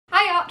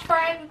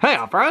Hey,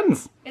 our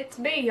friends! It's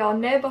me, your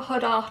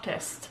neighbourhood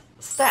artist,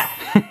 Steph.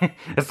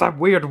 It's that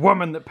weird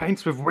woman that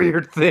paints with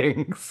weird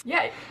things.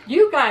 Yeah,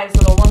 you guys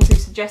are the ones who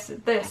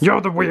suggested this. You're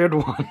the weird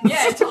ones.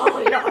 Yeah, it's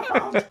all your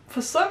fault.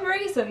 For some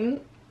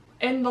reason,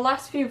 in the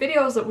last few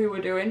videos that we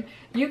were doing,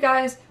 you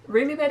guys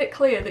really made it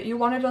clear that you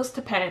wanted us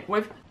to paint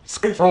with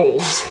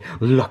SKITTLES.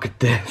 Look at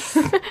this.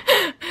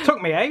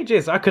 Took me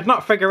ages. I could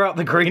not figure out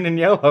the green and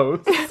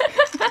yellows.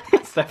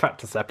 Steph had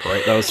to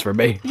separate those for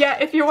me. Yeah,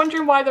 if you're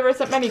wondering why there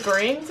isn't many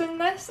greens in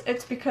this,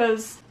 it's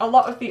because a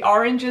lot of the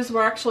oranges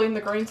were actually in the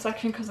green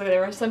section because they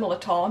were a similar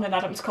tone in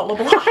Adam's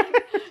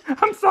colourblind.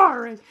 I'm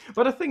sorry,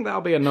 but I think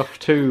that'll be enough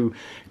too,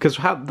 because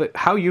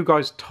how you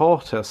guys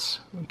taught us.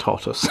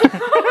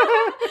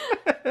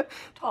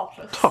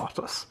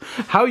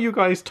 How you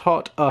guys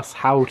taught us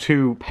how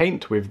to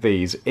paint with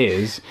these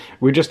is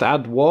we just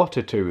add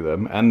water to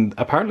them and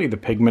apparently the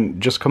pigment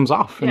just comes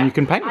off and you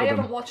can paint with them. I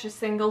haven't watched a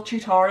single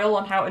tutorial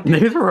on how to do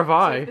this. Neither have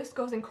I. So if this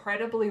goes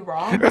incredibly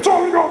wrong. It's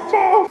all your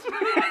fault!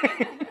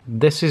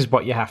 This is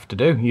what you have to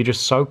do. You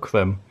just soak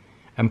them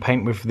and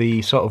paint with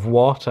the sort of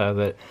water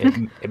that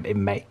it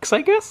makes,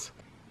 I guess.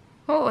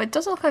 Oh, it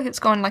does look like it's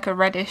going like a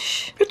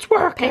reddish, it's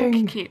working.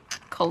 pink, cute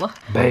colour.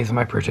 Bathe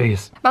my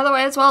pretties. By the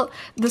way, as well,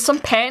 there's some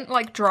paint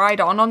like dried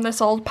on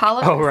this old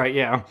palette. Oh right,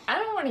 yeah. I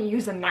don't want to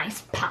use a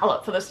nice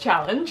palette for this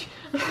challenge.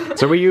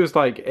 So we used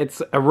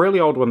it's a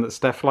really old one that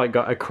Steph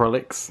got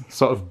acrylics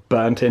sort of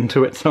burnt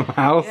into it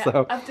somehow. Yeah,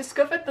 so I've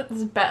discovered that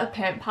there's better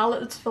paint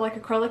palettes for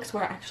acrylics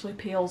where it actually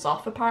peels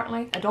off.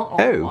 Apparently, I don't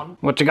own one.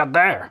 What you got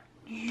there?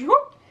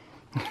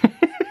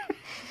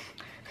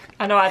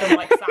 I know I don't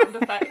like sound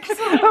effects.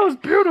 That was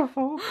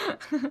beautiful.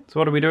 So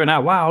what are we doing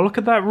now? Wow, look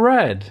at that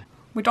red.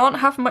 We don't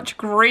have much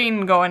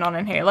green going on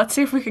in here. Let's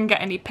see if we can get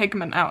any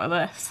pigment out of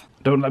this.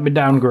 Don't let me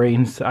down,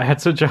 greens. I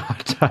had such a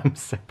hard time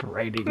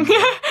separating them.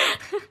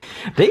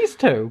 These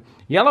two,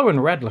 yellow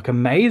and red, look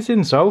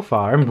amazing so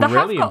far. I'm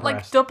really got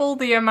impressed. double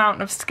the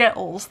amount of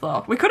Skittles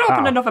though. We could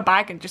open another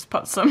bag and just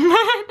put some.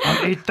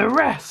 I'll eat the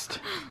rest.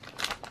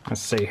 Let's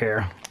see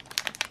here.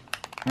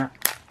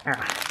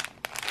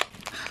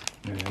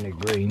 Any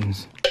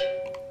greens?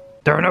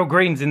 There are no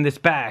greens in this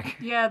bag.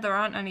 Yeah, there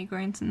aren't any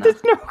greens in there.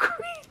 There's no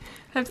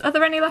green. Are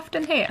there any left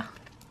in here?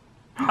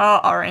 Oh,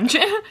 orange.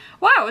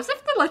 Wow, as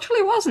if there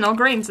literally was no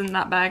greens in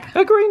that bag.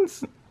 Are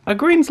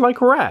greens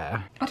like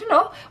rare? I don't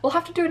know. We'll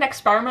have to do an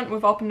experiment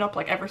with opening up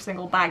every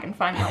single bag and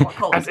find out what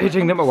colours. And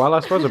eating them a while,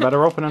 I suppose I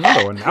better open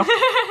another one now.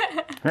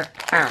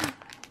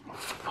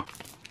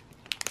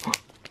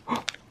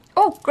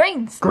 Oh,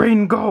 greens.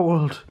 Green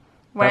gold.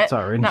 Wait, that's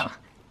orange. No.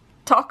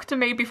 Talk to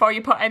me before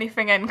you put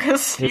anything in,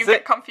 because you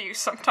get confused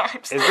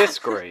sometimes. Is this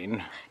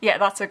green? Yeah,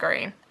 that's a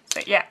green.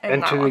 So, yeah, in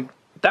that one.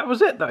 That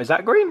was it though, is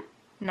that green?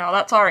 No,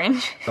 that's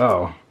orange.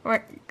 Oh.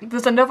 Wait,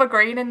 there's another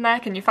green in there,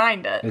 can you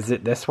find it? Is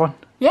it this one?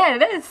 Yeah,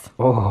 it is.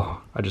 Oh,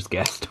 I just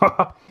guessed.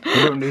 I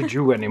don't need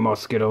you anymore,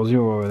 Skittles,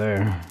 you're over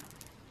there.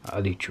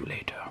 I'll eat you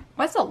later.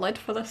 Where's the lid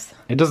for this?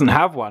 It doesn't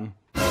have one.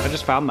 I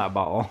just found that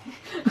bottle.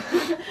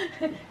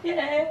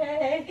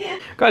 Yay!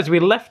 Guys, we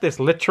left this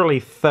literally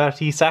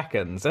 30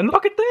 seconds, and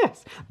look at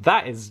this!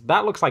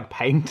 That looks like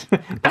paint.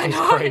 That is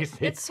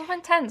crazy. It's so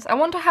intense. I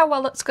wonder how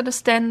well it's going to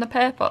stain the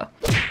paper.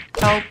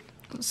 I'll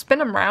spin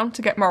them round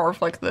to get more of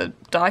the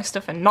dye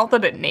stuff in. Not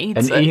that it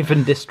needs An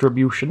even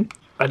distribution.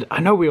 I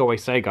know we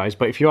always say, guys,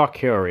 but if you are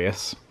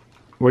curious,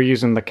 we're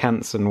using the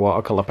Canson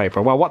watercolour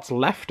paper. Well, what's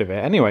left of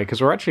it anyway,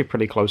 because we're actually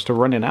pretty close to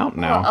running out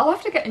now. Well, I'll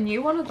have to get a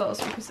new one of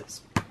those because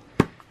it's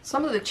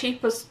some of the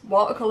cheapest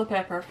watercolour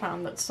paper I've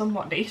found that's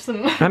somewhat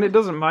decent. And it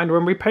doesn't mind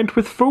when we paint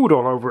with food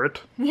all over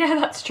it. Yeah,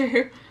 that's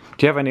true.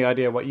 Do you have any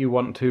idea what you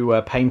want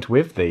to paint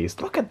with these?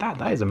 Look at that,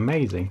 that is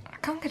amazing. I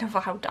can't get over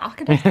how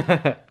dark it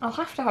is. I'll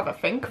have to have a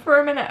think for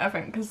a minute, I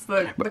think, because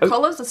the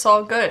colours are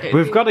so good.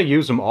 We've got to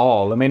use them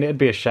all. I mean, it'd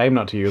be a shame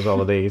not to use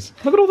all of these.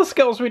 Look at all the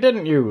Skittles we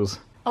didn't use.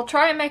 I'll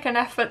try and make an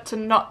effort to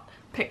not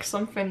pick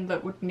something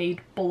that would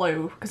need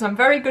blue, because I'm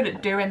very good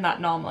at doing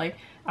that normally.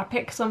 I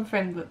pick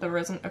something that there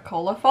isn't a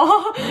colour for.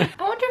 I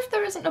wonder if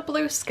there isn't a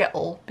blue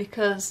Skittle,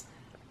 because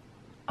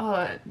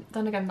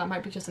then again that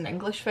might be just an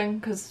English thing,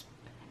 because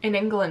in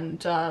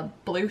England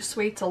blue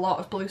sweets, a lot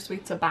of blue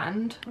sweets are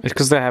banned. It's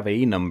because they have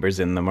E numbers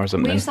in them or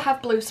something. We used to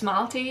have blue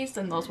Smarties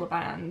and those were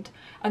banned.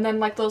 And then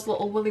those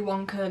little Willy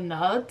Wonka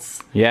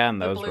nerds. Yeah, and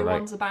those the blue were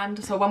ones are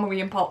banned, so when we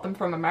import them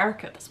from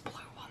America there's blue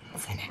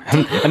ones in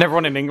it. And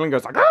everyone in England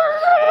goes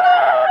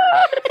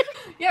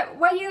Yeah,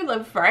 where you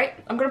live, right?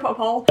 I'm gonna put a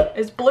poll.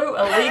 Is blue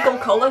a legal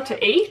colour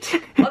to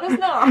eat? Let us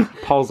know.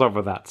 Poll's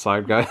over that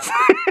side, guys.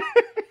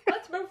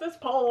 Let's move this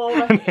poll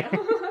over here.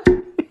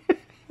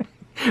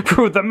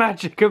 Through the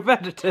magic of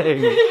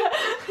editing.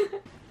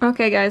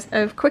 Okay guys,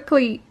 I've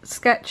quickly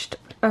sketched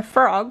a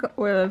frog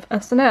with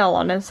a snail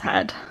on his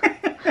head.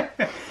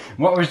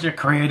 What was your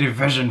creative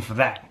vision for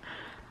that?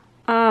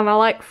 I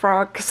like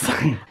frogs.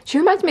 She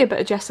reminds me a bit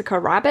of Jessica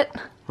Rabbit.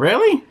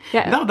 Really?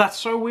 Yeah. No, that's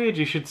so weird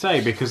you should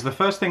say, because the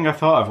first thing I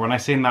thought of when I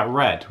seen that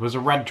red was a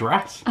red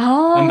dress.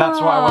 Oh. And that's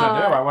what I want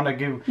to do. I want to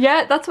give...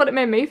 Yeah, that's what it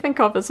made me think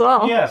of as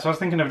well. Yeah, so I was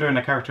thinking of doing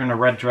a character in a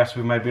red dress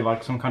with maybe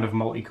like some kind of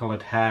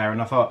multicoloured hair,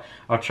 and I thought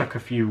I'll chuck a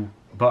few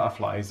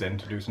butterflies in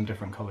to do some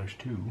different colours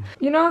too.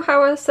 You know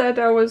how I said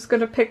I was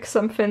going to pick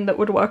something that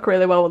would work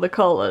really well with the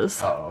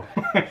colours? Uh-oh.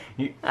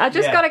 I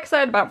just got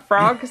excited about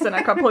frogs and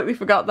I completely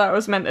forgot that I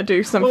was meant to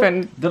do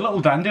something. Well, the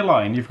little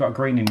dandelion, you've got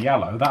green and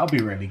yellow, that'll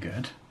be really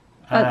good.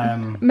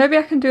 Maybe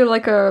I can do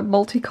like a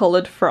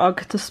multicoloured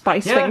frog to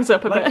spice things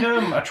up a bit.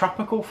 Like a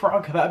tropical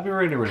frog, that'd be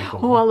really, really cool.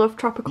 Oh, I love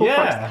tropical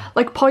frogs.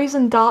 Like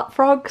poison dart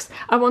frogs.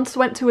 I once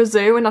went to a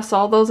zoo and I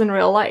saw those in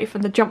real life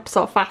and they jump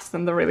so fast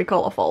and they're really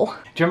colourful.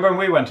 Do you remember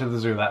when we went to the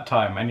zoo that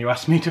time and you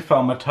asked me to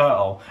film a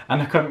turtle and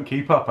I couldn't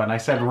keep up and I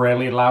said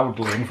really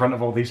loudly in front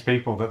of all these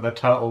people that the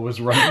turtle was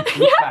running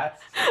too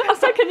fast? I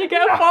was like, can you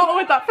get a photo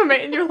with that for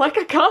me? And you're like,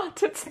 I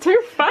can't, it's too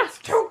fast.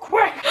 It's too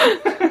quick!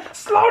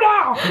 Slow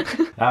down!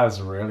 That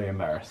was really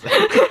embarrassing.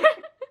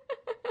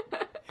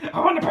 I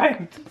want to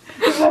paint!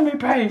 Just let me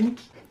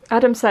paint!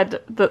 Adam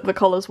said that the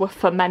colours were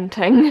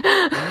fermenting.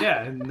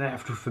 Yeah, and they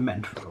have to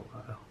ferment for a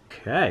while.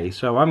 Okay,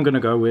 so I'm going to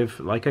go with,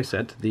 like I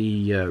said,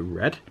 the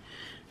red.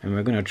 And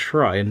we're going to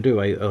try and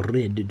do a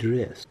red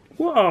dress.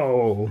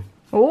 Whoa!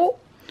 Oh!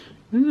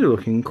 This is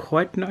looking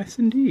quite nice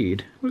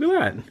indeed. Look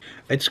at that.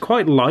 It's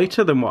quite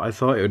lighter than what I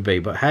thought it would be,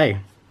 but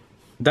hey,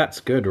 that's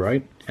good,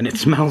 right? And it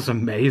smells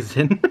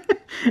amazing.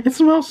 It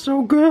smells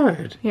so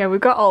good. Yeah, we've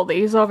got all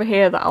these over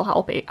here that'll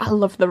help eat. I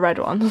love the red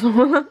ones.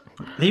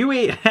 You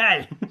eat.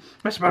 Hey,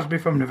 we're supposed to be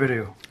filming a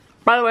video.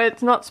 By the way,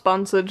 it's not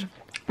sponsored,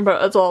 but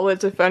as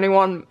always, if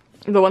anyone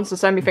that wants to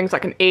send me things I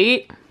can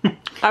eat,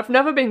 I've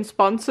never been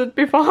sponsored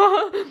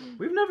before.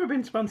 We've never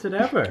been sponsored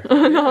ever.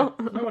 No.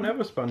 No one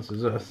ever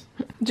sponsors us.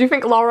 Do you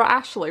think Laura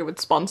Ashley would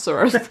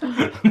sponsor us?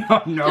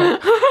 No.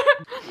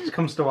 She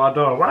comes to our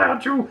door. Why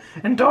aren't you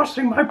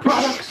endorsing my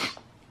products?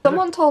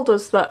 Someone told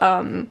us that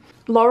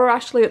Laura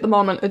Ashley at the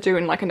moment are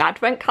doing like an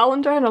advent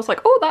calendar, and I was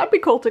like, oh, that'd be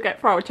cool to get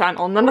for our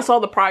channel. And then I saw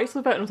the price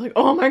of it and I was like,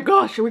 oh my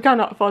gosh, we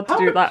cannot afford to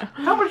do that.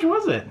 How much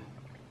was it?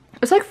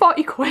 It's like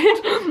 40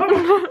 quid.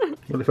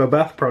 Well, if our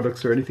bath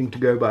products are anything to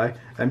go by,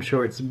 I'm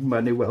sure it's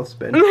money well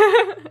spent.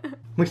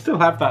 We still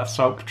have that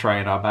soap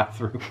tray in our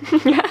bathroom.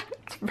 Yeah,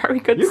 it's very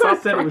good. You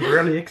guys said it was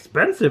really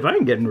expensive. I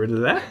ain't getting rid of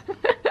that.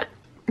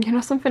 You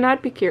know something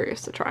I'd be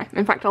curious to try?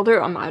 In fact, I'll do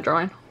it on my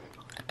drawing.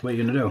 What are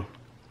you gonna do?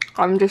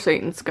 I'm just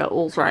eating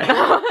Skittles right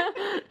now.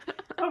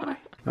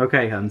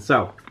 Okay, hun,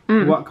 so,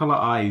 what colour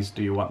eyes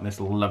do you want this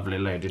lovely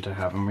lady to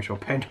have? And we shall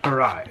paint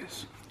her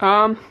eyes.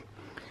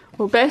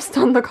 Well, based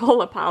on the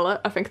colour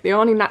palette, I think the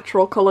only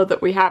natural colour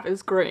that we have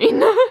is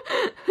green.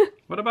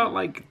 What about,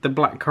 like, the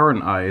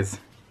blackcurrant eyes?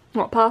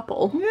 What,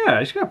 purple?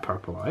 Yeah, she's got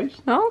purple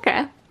eyes. Oh,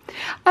 okay.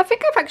 I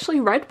think I've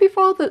actually read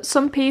before that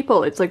some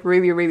people, it's like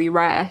really, really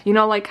rare. You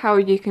know, like how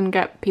you can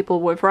get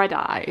people with red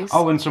eyes.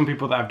 Oh, and some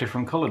people that have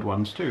different coloured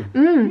ones too.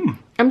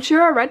 I'm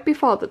sure I read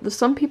before that there's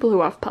some people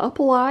who have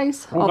purple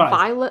eyes or guys,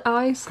 violet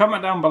eyes.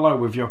 Comment down below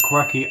with your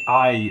quirky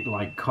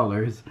eye-like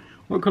colours.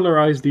 What colour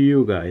eyes do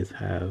you guys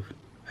have?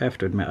 I have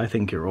to admit, I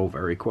think you're all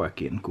very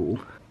quirky and cool.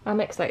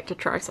 I'm excited to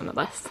try some of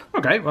this.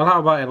 Okay, well how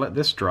about I let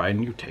this dry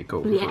and you take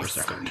over for a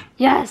second.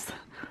 Yes!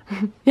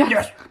 Yes!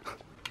 Yes!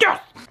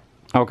 Yes!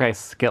 Okay,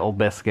 Skittle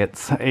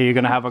biscuits. Are you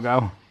gonna have a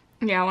go?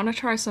 Yeah, I want to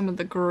try some of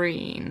the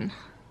green.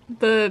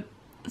 The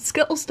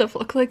Skittle stuff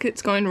looks like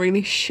it's going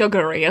really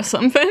sugary or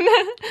something.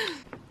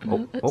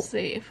 Let's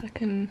see if I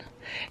can...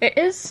 It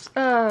is,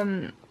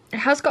 it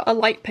has got a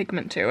light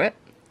pigment to it.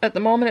 At the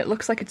moment it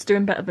looks like it's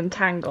doing better than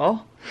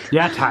Tango.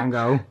 Yeah,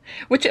 Tango.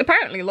 Which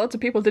apparently loads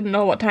of people didn't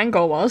know what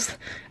Tango was.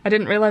 I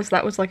didn't realise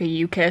that was like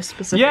a UK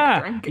specific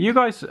drink. You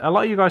guys, a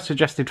lot of you guys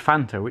suggested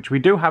Fanta, which we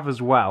do have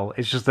as well.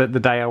 It's just that the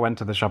day I went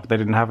to the shop they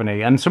didn't have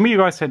any. And some of you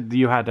guys said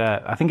you had,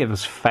 I think it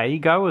was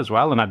Faygo as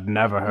well, and I'd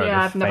never heard of Faygo.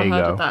 Yeah, I've never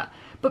heard of that.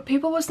 But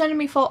people were sending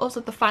me photos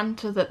of the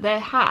Fanta that they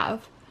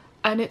have,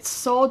 and it's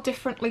so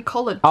differently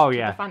coloured to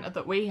the Fanta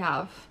that we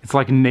have. It's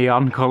like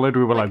neon coloured.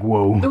 We were like,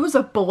 whoa. There was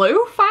a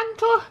blue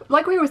Fanta?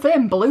 Like we were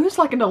saying, blue's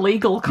like an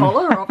illegal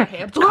colour over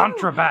here. It's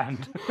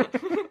contraband.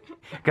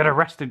 Get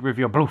arrested with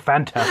your blue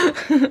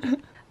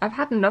Fanta. I've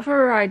had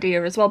another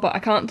idea as well, but I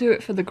can't do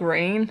it for the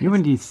green. You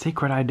and these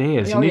secret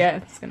ideas. Oh, you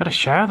gotta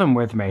share them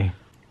with me.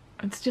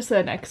 It's just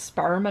an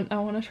experiment I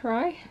want to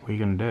try. What are you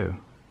gonna do?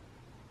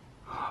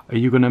 Are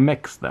you gonna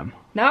mix them?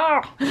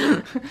 No!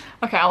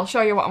 Okay, I'll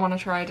show you what I want to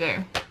try do.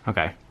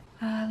 Okay.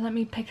 Let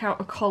me pick out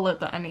a colour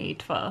that I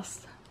need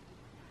first.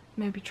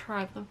 Maybe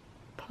try the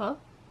purple?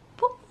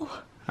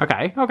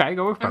 Okay, go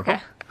with purple. Okay.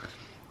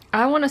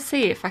 I want to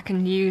see if I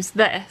can use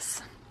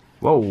this.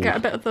 Whoa. Get a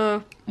bit of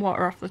the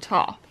water off the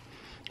top.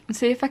 And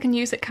see if I can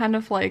use it kind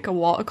of like a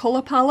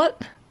watercolour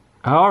palette.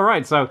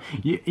 Alright, so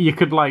you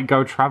could like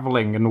go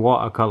travelling in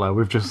watercolour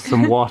with just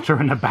some water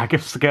and a bag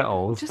of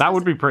Skittles. That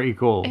would be pretty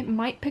cool. It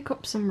might pick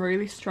up some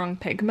really strong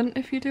pigment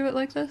if you do it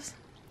like this.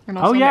 And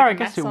oh yeah, I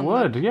guess it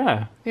would,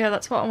 yeah. Yeah,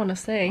 that's what I want to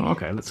see.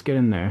 Okay, let's get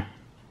in there.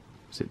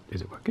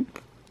 Is it working?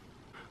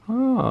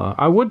 Oh,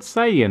 I would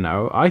say, you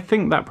know, I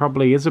think that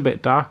probably is a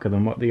bit darker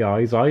than what the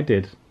eyes I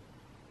did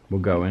were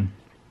going.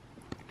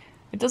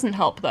 It doesn't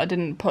help that I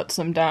didn't put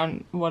some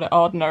down what it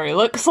ordinary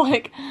looks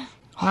like.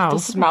 Wow, It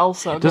does smell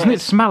so good. doesn't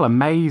it smell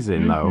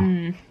amazing,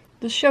 though?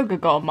 Does sugar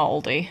go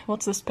mouldy?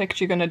 What's this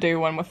picture gonna do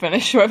when we're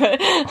finished with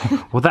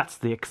it? Well, that's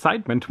the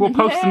excitement. We'll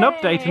post an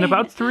update in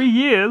about 3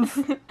 years.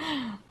 Look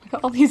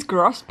at all these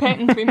gross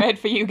paintings we made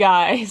for you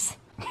guys.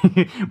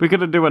 We're going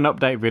to do an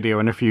update video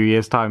in a few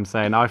years' time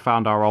saying I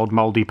found our old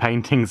mouldy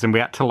paintings and we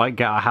had to, like,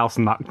 get our house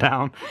knocked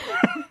down.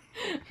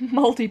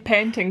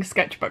 Multi-painting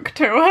sketchbook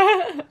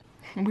tour.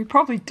 We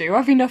probably do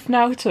have enough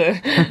now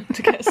to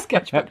get a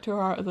sketchbook tour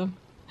out of them.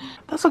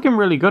 That's looking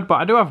really good, but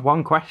I do have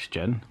one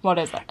question. What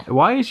is it?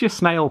 Why is your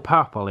snail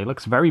purple? He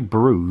looks very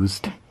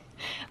bruised.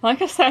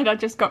 Like I said, I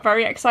just got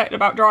very excited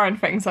about drawing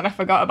things and I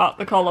forgot about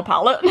the colour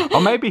palette. Or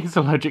maybe he's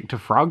allergic to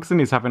frogs and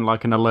he's having,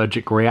 like, an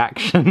allergic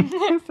reaction.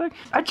 He's like,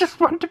 I just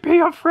want to be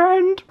your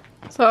friend.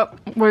 So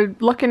we're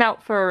looking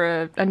out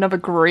for another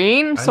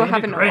green, so need a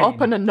having to green.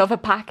 open another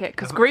packet,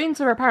 because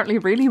greens are apparently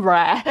really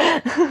rare.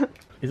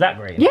 Is that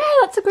green? Yeah,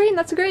 that's a green,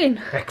 that's a green.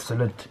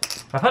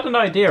 Excellent. I've had an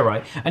idea,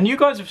 right? And you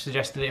guys have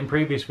suggested it in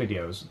previous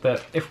videos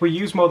that if we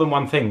use more than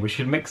one thing, we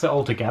should mix it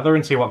all together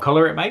and see what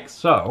colour it makes.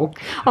 So,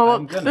 Oh,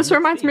 well, this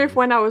reminds me of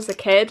when I was a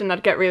kid and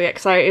I'd get really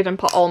excited and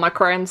put all my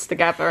crayons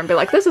together and be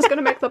like, this is going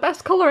to make the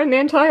best colour in the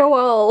entire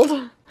world.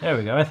 There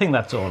we go. I think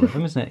that's all of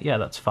them, isn't it? Yeah,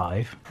 that's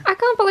 5. I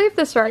can't believe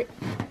this, right?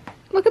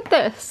 Look at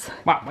this.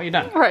 Wow, what you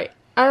done? Right,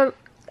 I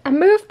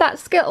moved that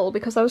Skittle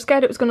because I was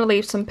scared it was going to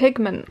leave some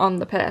pigment on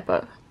the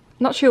paper.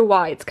 Not sure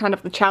why, it's kind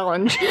of the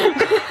challenge.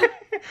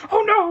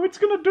 Oh no, it's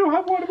gonna do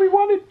what we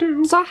want it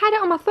to. So I had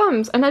it on my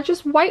thumbs and I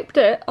just wiped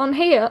it on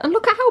here and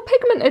look at how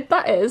pigmented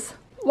that is.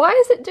 Why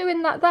is it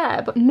doing that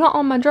there but not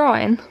on my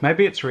drawing?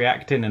 Maybe it's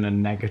reacting in a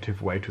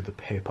negative way to the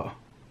paper.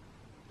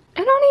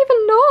 I don't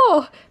even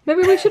know.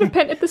 Maybe we should have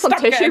painted this on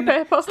tissue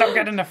paper. Stop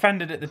getting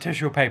offended at the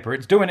tissue paper.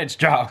 It's doing its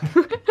job.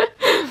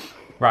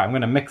 Right, I'm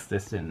gonna mix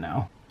this in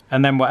now.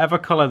 And then whatever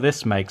colour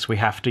this makes, we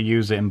have to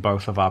use it in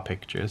both of our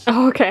pictures.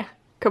 Oh, okay.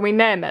 Can we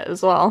name it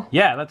as well?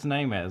 Yeah, let's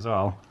name it as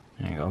well.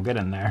 There you go, get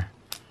in there.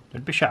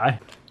 Don't be shy.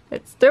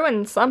 It's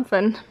doing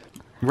something.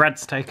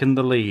 Red's taken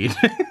the lead.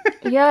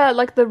 Yeah,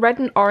 like the red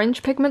and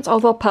orange pigments,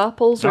 although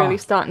purple's really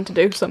starting to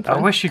do something.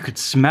 I wish you could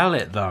smell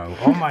it though.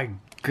 Oh my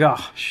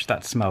gosh,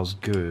 that smells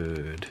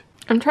good.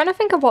 I'm trying to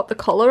think of what the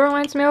colour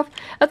reminds me of.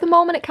 At the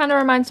moment it kind of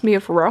reminds me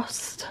of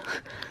rust.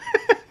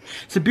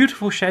 It's a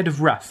beautiful shade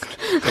of rust.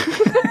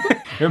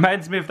 It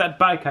reminds me of that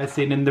bike I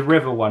seen in the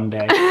river one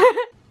day.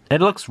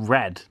 It looks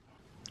red.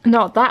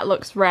 No, that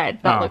looks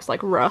red. That Oh. looks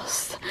like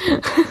rust.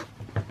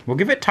 We'll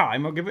give it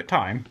time, we'll give it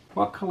time.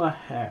 What colour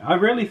hair? I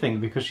really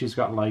think because she's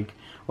got like,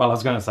 well I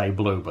was going to say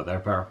blue but they're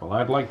purple.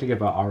 I'd like to give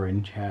her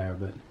orange hair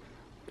but...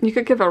 You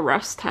could give her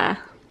rust hair.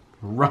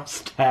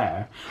 Rust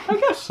hair? I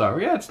guess so,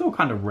 yeah, it's still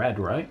kind of red,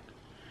 right?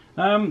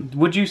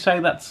 Would you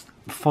say that's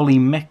fully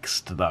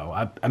mixed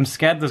though? I'm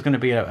scared there's going to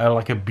be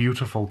like a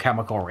beautiful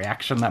chemical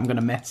reaction that I'm going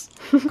to miss.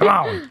 Come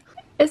on!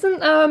 Isn't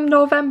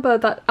November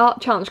that art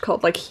challenge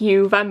called like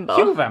Huevember?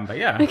 Huevember,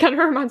 yeah. It kind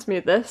of reminds me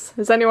of this.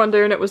 Is anyone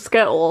doing it with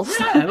Skittles?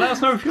 Yeah, let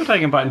us know if you're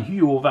taking part in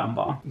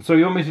Huevember. So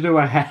you want me to do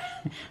a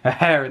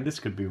hair, and this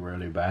could be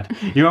really bad.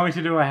 You want me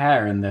to do a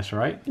hair in this,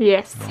 right?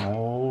 Yes.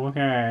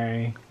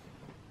 Okay.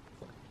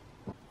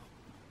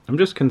 I'm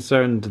just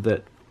concerned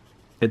that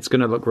it's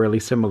going to look really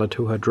similar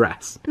to her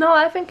dress. No,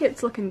 I think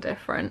it's looking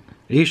different.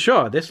 Are you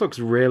sure? This looks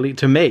really,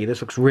 to me, this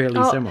looks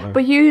really similar.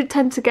 But you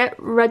tend to get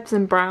reds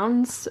and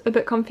browns a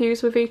bit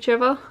confused with each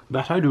other.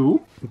 That I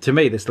do. To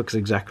me, this looks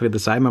exactly the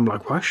same. I'm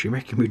like, why is she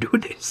making me do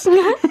this?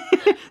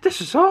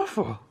 This is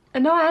awful.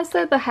 No, I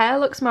said the hair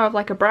looks more of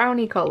like a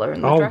brownie colour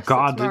and the dress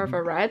looks more of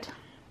a red.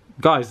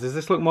 Guys, does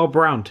this look more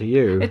brown to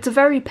you? It's a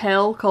very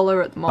pale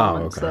colour at the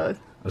moment, so...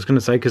 I was going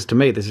to say, because to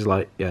me, this is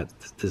like, yeah,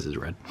 this is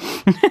red.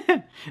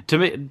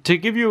 To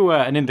give you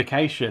an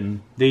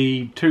indication,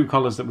 the two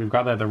colours that we've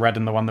got there, the red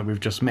and the one that we've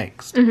just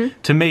mixed,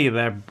 to me,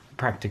 they're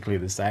practically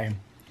the same.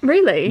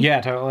 Really?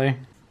 Yeah, totally.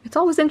 It's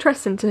always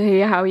interesting to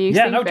hear how you see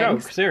Yeah, no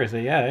things. joke.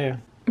 Seriously, yeah.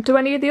 Do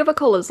any of the other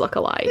colours look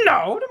alike?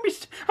 No, don't be...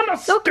 I'm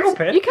not No, 'cause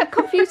stupid. you kept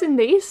confusing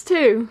these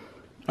two.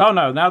 Oh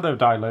no, now they're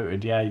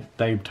diluted. Yeah,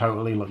 they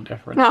totally look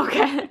different.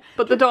 Okay,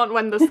 but they don't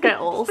when the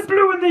Skittles. The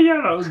blue and the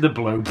yellow. The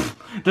blue.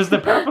 Does the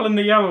purple and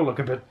the yellow look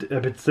a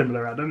bit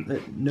similar, Adam?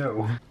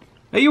 No.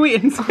 Are you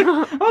eating?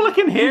 Oh, look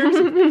in here.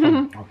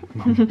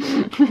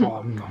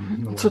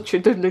 Such a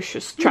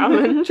delicious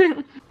challenge.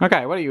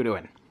 Okay, what are you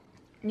doing?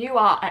 New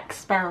art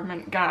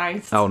experiment,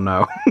 guys. Oh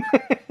no.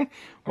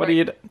 What are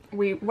you doing?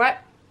 We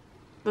wet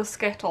the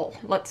Skittle.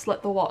 Let's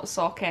let the water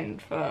soak in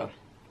for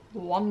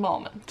 1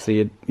 moment. So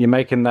you're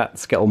making that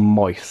Skittle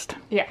moist.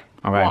 Yeah.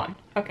 Okay. 1.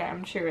 Okay,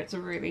 I'm sure it's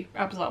really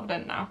absorbed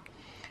in now.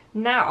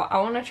 Now, I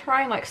want to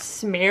try and like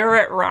smear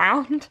it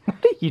round.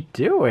 What are you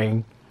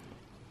doing?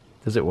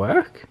 Does it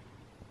work?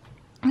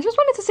 I just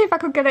wanted to see if I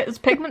could get it as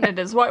pigmented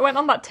as what went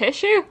on that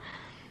tissue.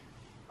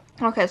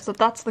 Okay, so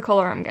that's the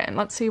colour I'm getting.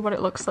 Let's see what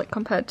it looks like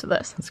compared to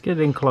this. Let's get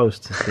in close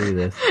to see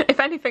this. If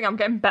anything, anything, I'm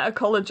getting better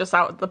colour just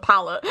out of the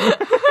palette.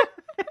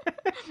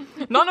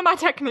 None of my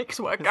techniques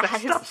work,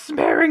 guys. Stop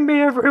smearing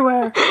me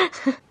everywhere.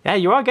 Yeah,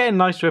 you are getting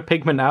nicer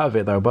pigment out of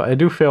it though, but I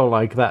do feel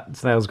like that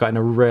snail's got in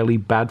a really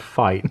bad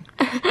fight.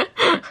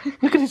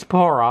 Look at his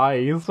poor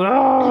eyes.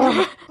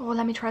 Oh,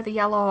 let me try the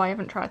yellow. I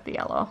haven't tried the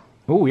yellow.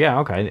 oh yeah,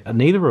 okay.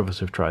 Neither of us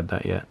have tried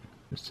that yet.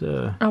 It's,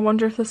 I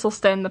wonder if this will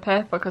stain the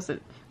paper, because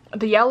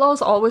the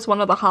yellow's always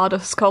one of the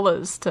hardest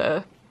colours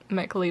to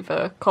make leave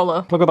a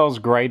colour. Look at those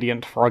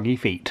gradient froggy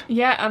feet.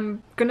 Yeah,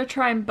 I'm gonna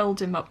try and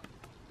build him up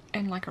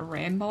in like a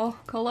rainbow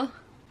colour.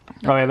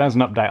 Oh yeah, there's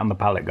an update on the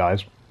palette,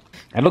 guys.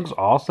 It looks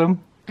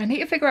awesome. I need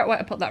to figure out where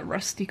to put that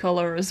rusty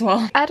colour as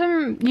well.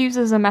 Adam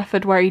uses a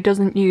method where he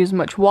doesn't use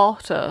much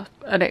water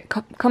and it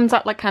comes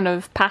out like kind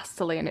of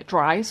pastel-y and it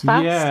dries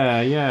fast.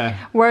 Yeah, yeah.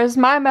 Whereas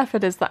my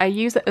method is that I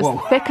use it as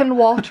thick and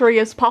watery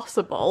as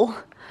possible,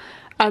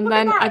 and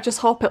then I just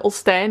hope it'll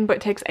stain, but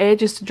it takes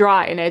ages to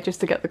dry and ages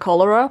to get the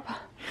colour up.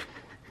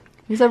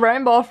 He's a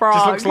rainbow frog.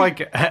 Just looks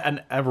like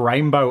a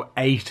rainbow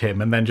ate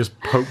him and then just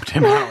poked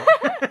him out.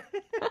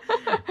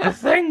 The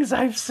things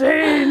I've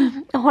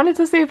seen! I wanted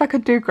to see if I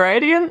could do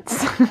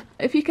gradients.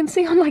 If you can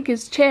see on like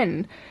his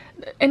chin,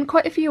 in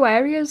quite a few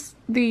areas,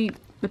 the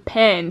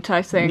paint,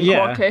 I say in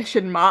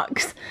quotation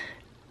marks,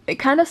 it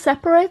kind of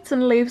separates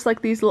and leaves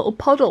like these little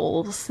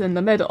puddles in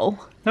the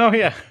middle. Oh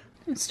yeah.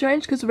 It's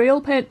strange because real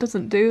paint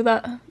doesn't do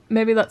that.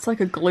 Maybe that's like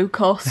a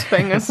glucose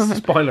thing or something.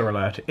 Spoiler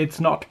alert,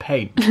 it's not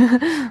paint.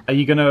 Are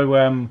you going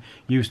to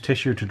use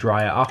tissue to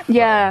dry it off?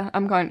 Yeah,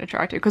 I'm going to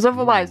try to, because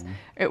otherwise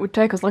it would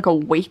take us like a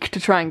week to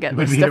try and get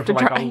this stuff to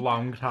dry. Like a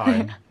long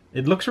time.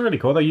 It looks really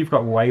cool though. You've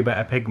got way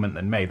better pigment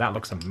than me. That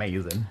looks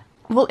amazing.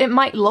 Well, it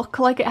might look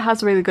like it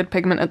has really good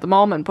pigment at the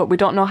moment, but we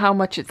don't know how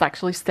much it's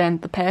actually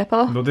stained the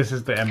paper. Well, this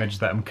is the image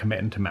that I'm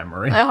committing to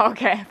memory. Oh,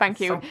 okay,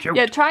 thank you. So cute.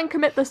 Yeah, try and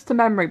commit this to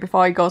memory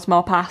before he goes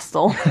more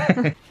pastel.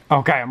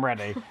 Okay, I'm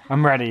ready.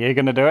 I'm ready. You're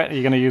going to do it?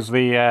 You're going to use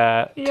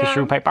the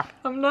tissue paper?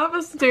 I'm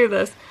nervous to do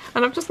this.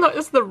 And I've just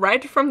noticed the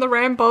red from the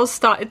rainbows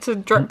started to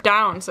drip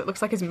down, so it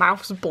looks like his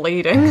mouth's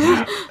bleeding.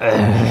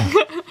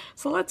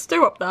 So let's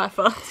do up there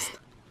first.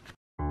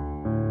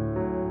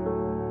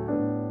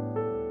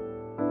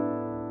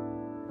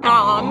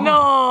 Oh,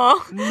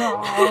 no!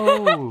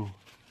 No!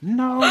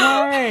 No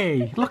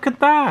way! Look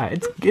at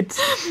that! It's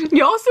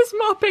Yours is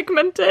more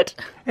pigmented.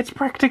 It's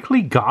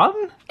practically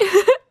gone?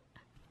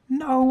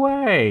 No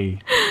way!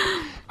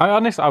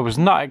 I was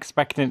not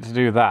expecting it to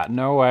do that.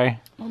 No way.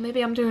 Well,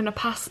 maybe I'm doing a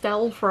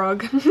pastel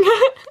frog.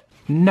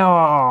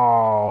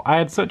 No! I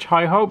had such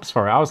high hopes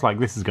for it. I was like,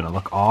 this is gonna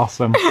look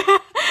awesome.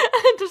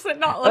 Does it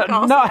not look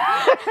awesome? No!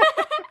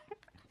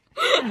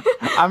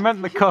 I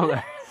meant the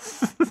colour.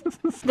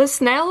 The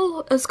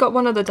snail has got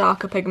one of the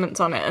darker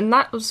pigments on it, and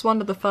that was one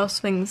of the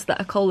first things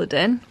that I coloured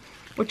in,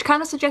 which kind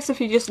of suggests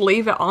if you just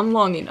leave it on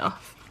long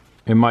enough.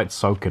 It might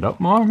soak it up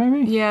more,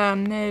 maybe? Yeah,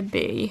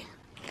 maybe.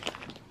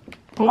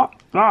 What?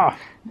 Ah!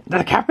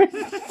 The camera's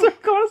so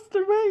close to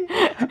me!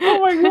 Oh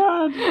my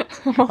god!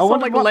 I'm also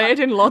like laid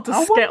in lots of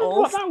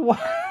Skittles. What that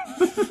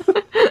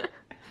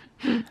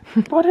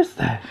was. What is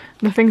that?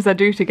 The things I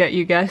do to get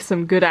you guys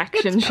some good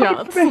action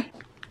shots.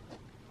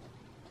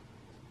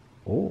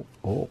 Oh,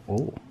 oh,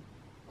 oh.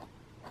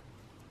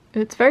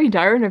 It's very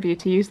daring of you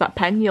to use that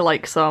pen you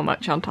like so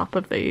much on top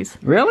of these.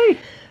 Really?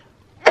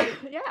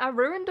 Yeah, I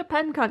ruined a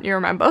pen, can't you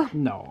remember?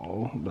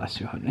 No, bless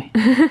you, honey.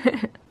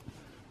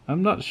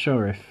 I'm not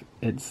sure if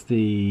it's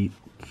the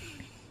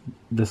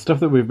stuff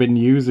that we've been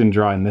using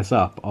drying this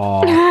up,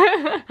 or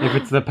if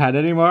it's the pen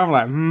anymore. I'm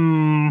like,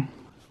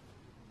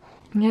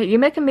 Yeah, you're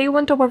making me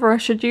wonder whether I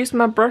should use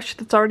my brush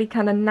that's already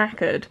kind of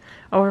knackered,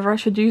 or whether I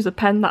should use a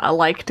pen that I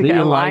like to get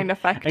a line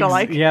effect I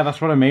like. Yeah,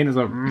 that's what I mean. It's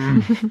like,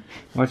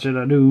 what should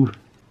I do?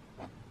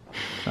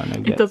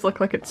 It does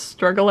look like it's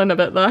struggling a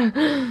bit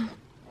there.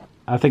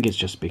 I think it's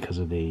just because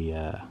of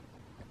the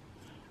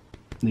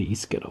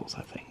Skittles,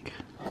 I think.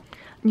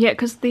 Yeah,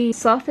 because the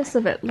surface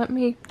of it, let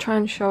me try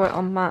and show it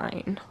on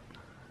mine.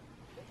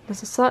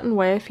 There's a certain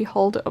way if you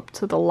hold it up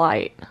to the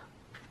light.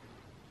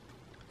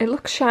 It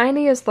looks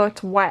shiny as though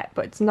it's wet,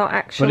 but it's not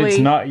actually. But it's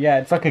not, yeah,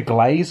 it's like a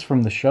glaze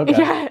from the sugar.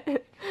 Yeah,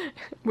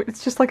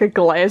 it's just like a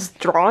glazed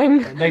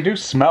drawing. They do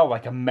smell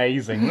like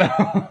amazing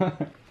though.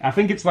 I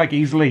think it's like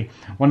easily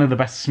one of the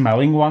best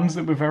smelling ones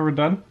that we've ever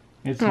done.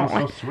 It smells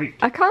so sweet.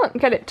 I can't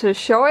get it to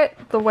show it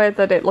the way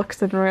that it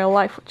looks in real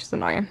life, which is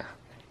annoying.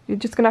 You're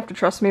just gonna have to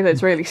trust me that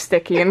it's really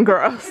sticky and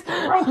gross.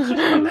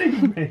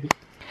 Believe me.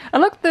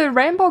 And look, the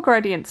rainbow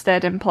gradient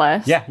stayed in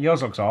place. Yeah,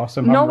 yours looks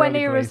awesome. Nowhere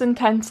near as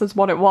intense as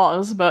what it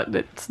was, but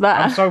it's there.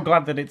 I'm so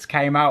glad that it's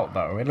came out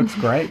though. It looks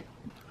great.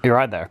 You're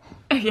right there.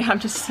 Yeah, I'm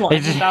just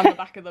sliding down the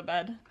back of the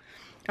bed.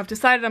 I've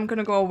decided I'm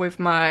gonna go with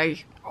my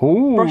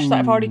brush that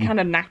I've already kind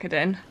of knackered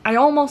in. I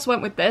almost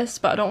went with this,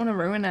 but I don't want to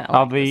ruin it.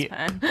 I like this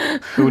pen.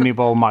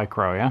 Uniball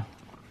Micro, yeah?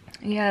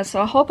 Yeah,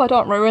 so I hope I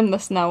don't ruin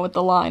this now with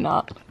the line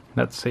art.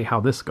 Let's see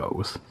how this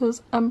goes.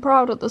 Because I'm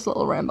proud of this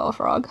little rainbow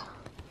frog.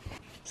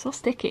 So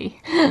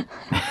sticky.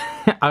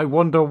 I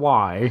wonder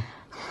why.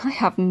 I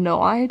have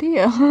no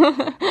idea.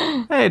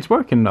 Hey, it's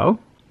working though.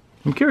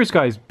 I'm curious,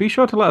 guys, be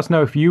sure to let us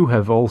know if you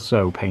have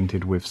also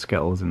painted with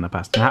Skittles in the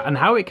past and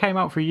how it came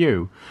out for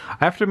you.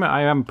 I have to admit,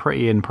 I am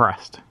pretty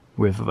impressed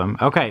with them.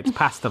 Okay, it's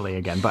pastel-y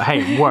again, but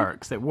hey, it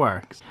works, it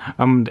works.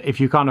 If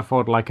you can't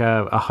afford like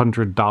a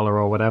 $100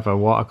 or whatever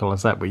watercolor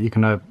set, but you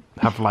can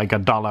have like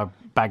 $1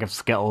 bag of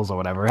Skittles or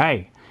whatever,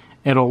 hey,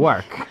 it'll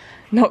work.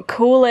 Not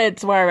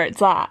Kool-Aid's where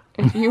it's at.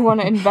 If you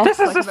want to invest...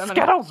 This is a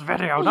Skittles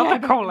video,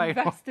 not the Kool-Aid.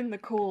 Invest in the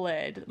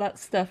Kool-Aid. That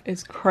stuff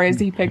is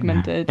crazy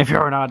pigmented. If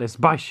you're an artist,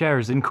 buy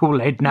shares in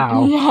Kool-Aid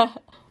now. Yeah.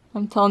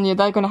 I'm telling you,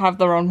 they're going to have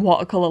their own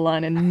watercolour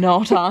line in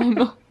no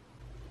time.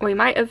 We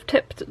might have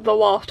tipped the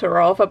water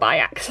over by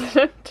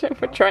accident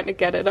if we're trying to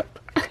get it up.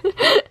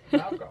 I've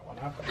got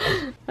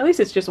one. At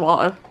least it's just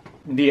water.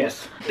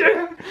 Yes.